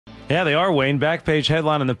Yeah, they are, Wayne. Back page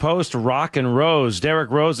headline in the Post, Rock and Rose. Derrick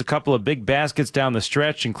Rose, a couple of big baskets down the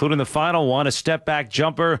stretch, including the final one, a step-back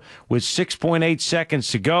jumper with 6.8 seconds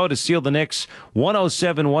to go to seal the Knicks'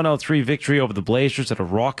 107-103 victory over the Blazers at a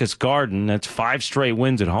raucous Garden. That's 5 straight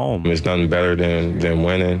wins at home. It's nothing better than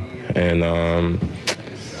winning, and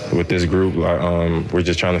with this group, we're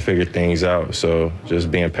just trying to figure things out, so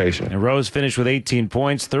just being patient. And Rose finished with 18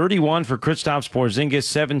 points, 31 for Kristaps Porzingis,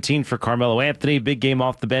 17 for Carmelo Anthony. Big game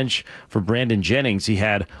off the bench for Brandon Jennings. He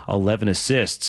had 11 assists.